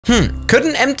Could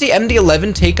an empty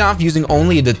MD-11 take off using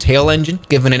only the tail engine,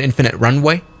 given an infinite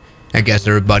runway? I guess,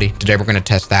 everybody, today we're going to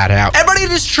test that out. Everybody,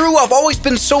 it is true, I've always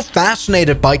been so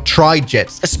fascinated by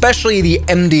tri-jets, especially the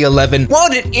MD-11.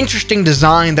 What an interesting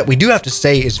design that we do have to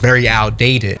say is very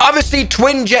outdated. Obviously,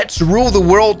 twin jets rule the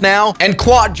world now, and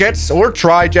quad jets or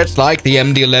tri-jets like the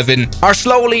MD-11 are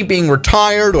slowly being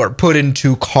retired or put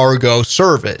into cargo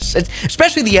service. It's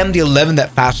especially the MD-11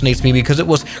 that fascinates me because it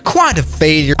was quite a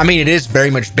failure. I mean, it is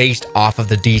very much based off of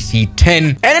the DC-10,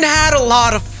 and it had a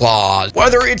lot of flaws.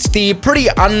 Whether it's the pretty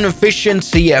inefficient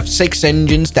CF6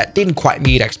 engines that didn't quite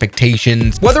meet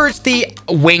expectations, whether it's the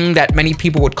wing that many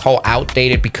people would call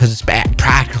outdated because it's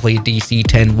practically a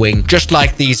DC-10 wing, just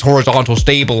like these horizontal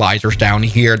stabilizers down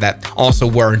here that also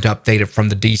weren't updated from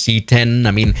the DC-10.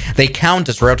 I mean, they count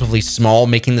as relatively small,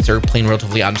 making this airplane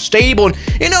relatively unstable. And,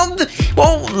 you know,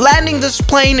 well, landing this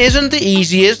plane isn't the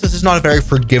easiest. This is not a very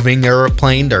forgiving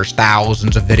airplane. There's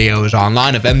thousands of videos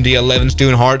online of MD-11s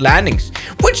doing hard landings,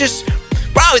 which is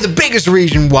probably the biggest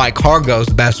reason why cargo is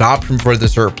the best option for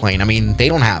this airplane. I mean, they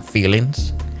don't have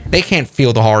feelings. They can't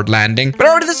feel the hard landing. But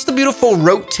already, this is the beautiful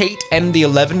Rotate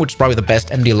MD-11, which is probably the best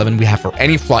MD-11 we have for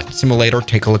any flight simulator.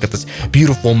 Take a look at this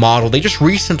beautiful model. They just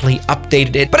recently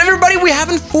updated it. But everybody, we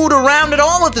haven't fooled around at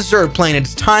all with this airplane.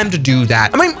 It's time to do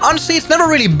that. I mean, honestly, it's never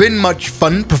really been much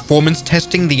fun performance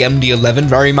testing the MD-11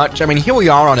 very much. I mean, here we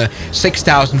are on a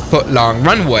 6,000-foot long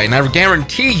runway, and I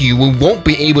guarantee you we won't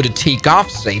be able to take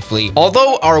off safely.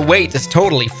 Although our weight is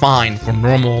totally fine for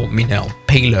normal, you know,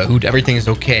 payload. Everything is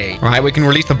okay. All right, we can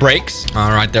release the brakes.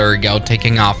 All right, there we go.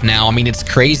 Taking off now. I mean, it's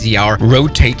crazy. Our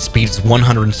rotate speed is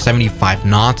 175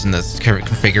 knots in this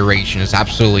configuration. It's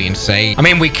absolutely insane. I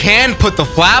mean, we can put the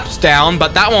flaps down,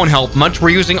 but that won't help much. We're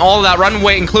using all of that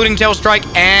runway, including tail strike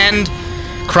and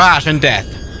crash and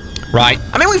death. Right.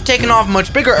 I mean, we've taken off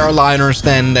much bigger airliners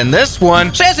than this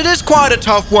one. So yes, it is quite a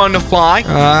tough one to fly.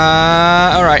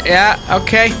 All right. Yeah.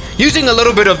 Okay. Using a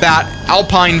little bit of that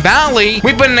Alpine Valley,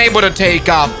 we've been able to take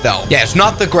off, though. Yeah, it's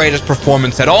not the greatest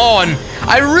performance at all, and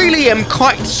I really am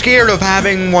quite scared of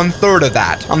having 1/3 of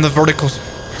that on the vertical.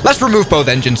 Let's remove both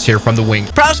engines here from the wing.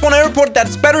 Perhaps one airport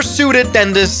that's better suited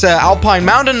than this Alpine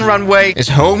Mountain runway is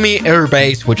Homey Air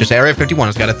Base, which is Area 51.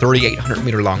 It's got a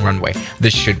 3,800-meter long runway.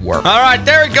 This should work. All right,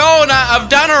 there we go. And I've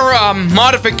done our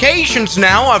modifications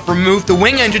now. I've removed the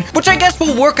wing engine, which I guess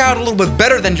will work out a little bit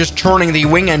better than just turning the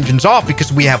wing engines off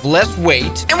because we have less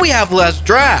weight and we have less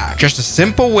drag. Just a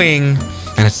simple wing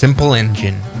and a simple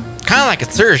engine. Kind of like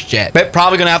a Cirrus jet, but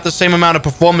probably gonna have the same amount of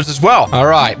performance as well. All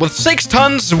right, with 6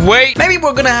 tons weight, maybe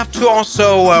we're gonna have to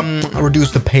also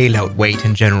reduce the payload weight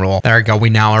in general. There we go. We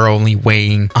now are only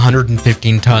weighing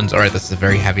 115 tons. All right, this is a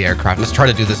very heavy aircraft. Let's try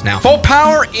to do this now. Full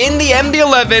power in the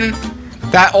MD-11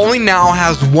 that only now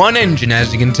has 1 engine,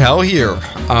 as you can tell here.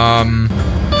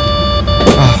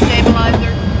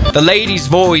 The lady's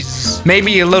voice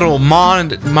maybe a little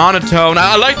monotone.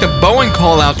 I like the Boeing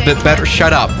call-outs a bit better.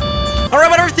 Shut up. All right,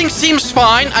 but everything seems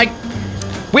fine.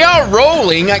 We are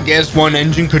rolling. I guess 1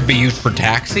 engine could be used for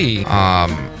taxi.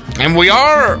 And we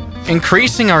are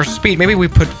increasing our speed. Maybe we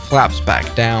put flaps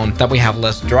back down that we have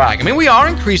less drag. I mean, we are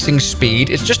increasing speed.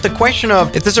 It's just a question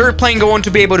of, is this airplane going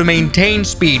to be able to maintain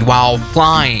speed while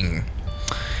flying?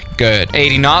 Good.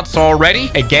 80 knots already.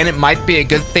 Again, it might be a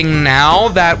good thing now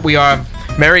that we are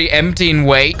very empty in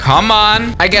weight. Come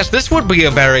on. I guess this would be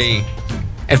a very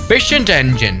efficient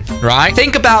engine, right?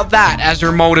 Think about that as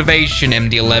your motivation,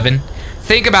 MD-11.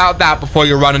 Think about that before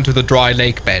you run into the dry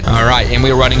lake bed. All right, and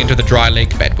we're running into the dry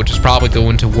lake bed, which is probably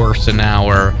going to worsen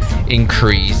our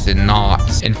increase in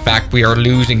knots. In fact, we are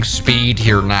losing speed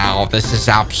here now. This is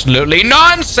absolutely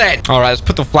nonsense. All right, let's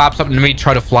put the flaps up and let me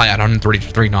try to fly at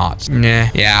 133 knots.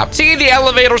 Yeah. See, the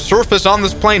elevator surface on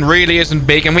this plane really isn't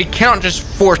big, and we can't just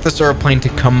force this airplane to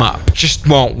come up. It just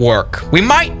won't work. We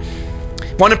might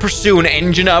want to pursue an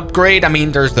engine upgrade. I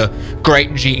mean, there's the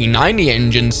great GE90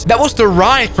 engines that was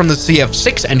derived from the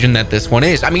CF6 engine that this one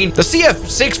is. I mean, the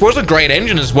CF6 was a great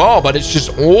engine as well, but it's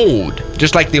just old,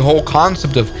 just like the whole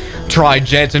concept of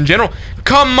tri-jets in general.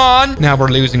 Come on. Now we're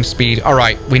losing speed. All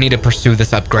right, we need to pursue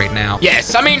this upgrade now.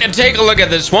 Yes, I mean, take a look at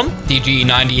this one. The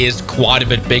GE90 is quite a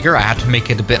bit bigger. I had to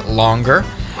make it a bit longer.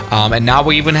 And now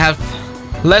we even have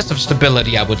less of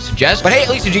stability, I would suggest. But hey, at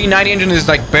least the GE90 engine is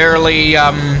like barely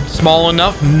small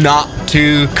enough not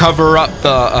to cover up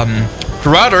the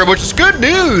rudder, which is good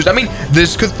news. I mean,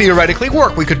 this could theoretically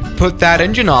work. We could put that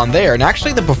engine on there, and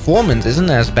actually the performance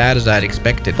isn't as bad as I'd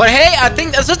expected. But hey, I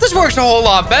think this works a whole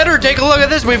lot better. Take a look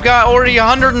at this. We've got already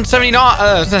 170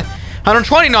 knots,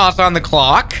 120 knots on the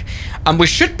clock. We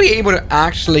should be able to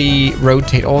actually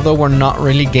rotate, although we're not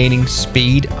really gaining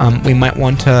speed. We might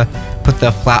want to put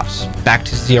the flaps back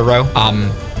to 0.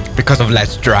 because of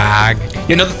less drag.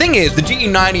 You know, the thing is, the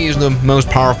GE90 is the most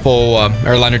powerful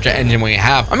airliner jet engine we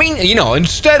have. I mean, you know,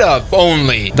 instead of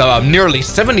only the nearly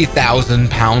 70,000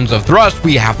 pounds of thrust,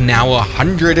 we have now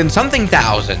 100 and something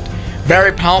thousand.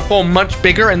 Very powerful, much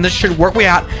bigger, and this should work. We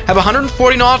have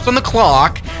 140 knots on the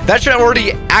clock. That should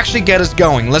already actually get us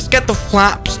going. Let's get the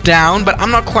flaps down, but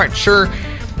I'm not quite sure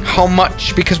how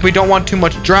much because we don't want too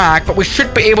much drag, but we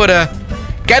should be able to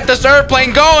get this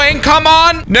airplane going. Come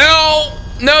on. No,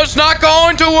 it's not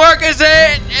going to work, is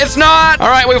it? It's not. All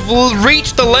right, we've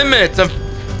reached the limits of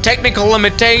technical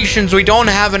limitations. We don't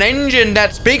have an engine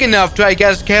that's big enough to, I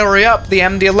guess, carry up the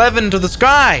MD-11 to the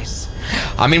skies.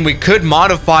 I mean, we could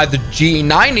modify the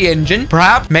GE90 engine,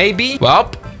 perhaps, maybe.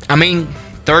 Well, I mean,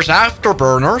 there's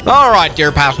afterburners. All right,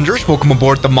 dear passengers, welcome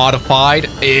aboard the modified,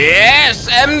 yes,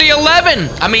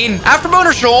 MD-11. I mean,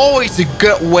 afterburners are always a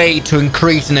good way to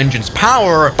increase an engine's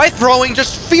power by throwing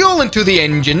just fuel into the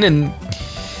engine, and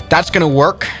that's gonna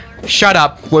work. Shut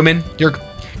up, women. You're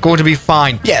going to be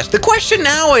fine. Yes, the question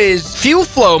now is fuel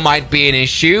flow might be an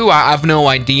issue. I have no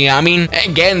idea. I mean,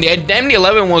 again, the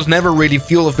MD-11 was never really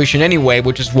fuel efficient anyway,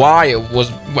 which is why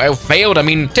it failed. I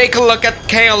mean, take a look at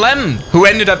KLM, who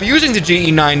ended up using the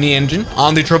GE90 engine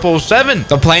on the 777,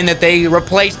 the plane that they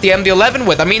replaced the MD-11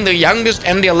 with. I mean, the youngest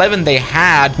MD-11 they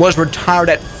had was retired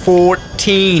at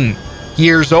 14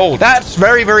 years old. That's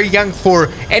very, very young for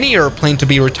any airplane to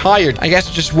be retired. I guess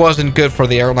it just wasn't good for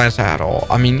the airlines at all.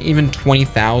 I mean, even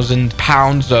 20,000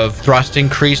 pounds of thrust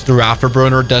increase through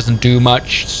afterburner doesn't do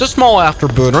much. It's a small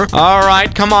afterburner. All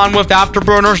right, come on with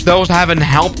afterburners. Those haven't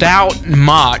helped out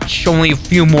much. Only a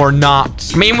few more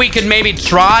knots. I mean, we could maybe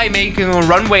try making a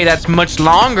runway that's much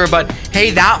longer, but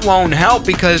hey, that won't help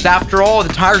because after all,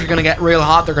 the tires are going to get real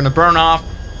hot. They're going to burn off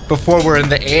before we're in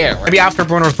the air. Maybe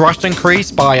afterburner thrust increase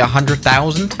by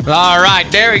 100,000. All right,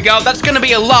 there we go. That's gonna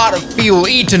be a lot of fuel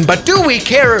eaten, but do we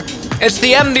care? It's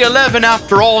the MD-11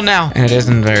 after all now. And it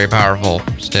isn't very powerful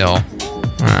still.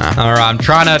 All right, I'm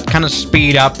trying to kind of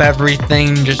speed up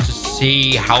everything just to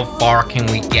see how far can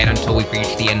we get until we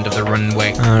reach the end of the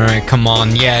runway. All right, come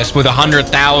on. Yes, with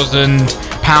 100,000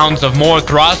 pounds of more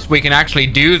thrust, we can actually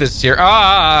do this here. Yeah,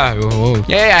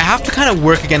 I have to kind of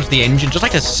work against the engine, just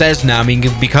like a Cessna. I mean,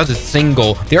 because it's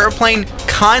single, the airplane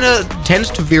kind of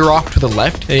tends to veer off to the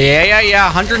left. Yeah,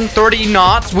 130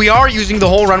 knots. We are using the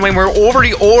whole runway. We're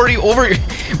already overshooting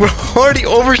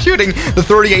the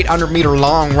 3,800 meter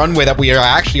long runway that we are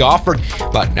actually offered.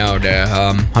 But no,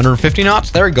 150 knots.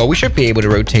 There we go. We should be able to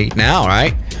rotate now,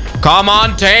 right? Come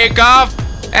on, take off.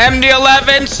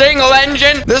 MD-11 single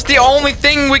engine. This is the only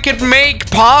thing we could make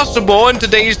possible in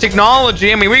today's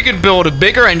technology. I mean, we could build a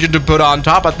bigger engine to put on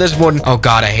top of this one. Oh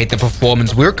god, I hate the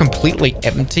performance. We're completely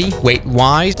empty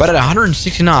weight-wise, but at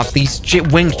 160 knots, these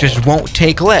wings just won't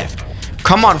take lift.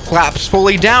 Come on, flaps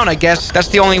fully down. I guess that's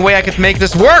the only way I could make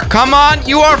this work. Come on,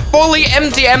 you are fully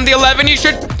empty, MD-11. You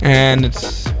should... And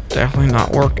it's definitely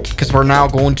not worked because we're now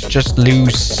going to just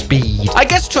lose speed. I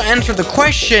guess to answer the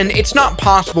question, it's not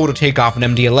possible to take off an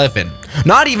MD-11.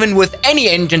 Not even with any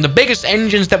engine, the biggest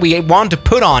engines that we want to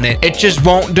put on it, it just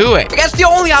won't do it. I guess the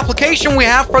only application we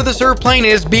have for this airplane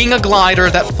is being a glider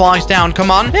that flies down. Come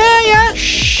on. Yeah.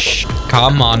 Shh.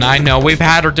 Come on, I know we've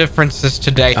had our differences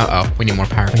today. Uh-oh, we need more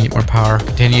power. We need more power.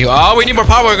 Continue. Oh, we need more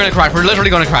power. We're gonna crash. We're literally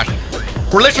gonna crash.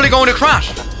 We're literally going to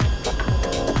crash.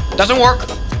 Doesn't work.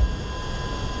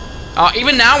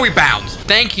 Even now we bounce.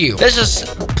 Thank you. This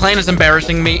plane is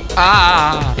embarrassing me.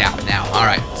 Yeah, now. All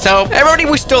right. So, everybody,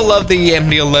 we still love the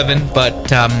MD-11, but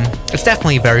it's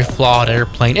definitely a very flawed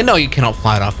airplane. And no, you cannot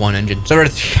fly it off one engine. So,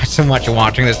 thank you guys so much for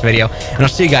watching this video. And I'll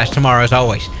see you guys tomorrow as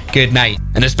always. Good night.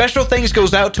 And a special thanks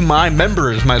goes out to my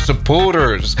members, my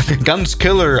supporters, Guns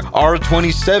Killer,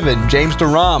 R27, James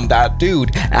Deram, That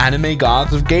Dude, Anime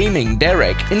Gods of Gaming,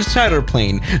 Derek, Insider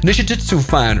Plane, Nishijitsu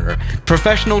Fanner,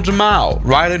 Professional Jamal,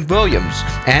 Ryland Williams,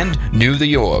 and New the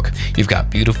York. You've got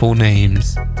beautiful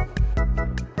names.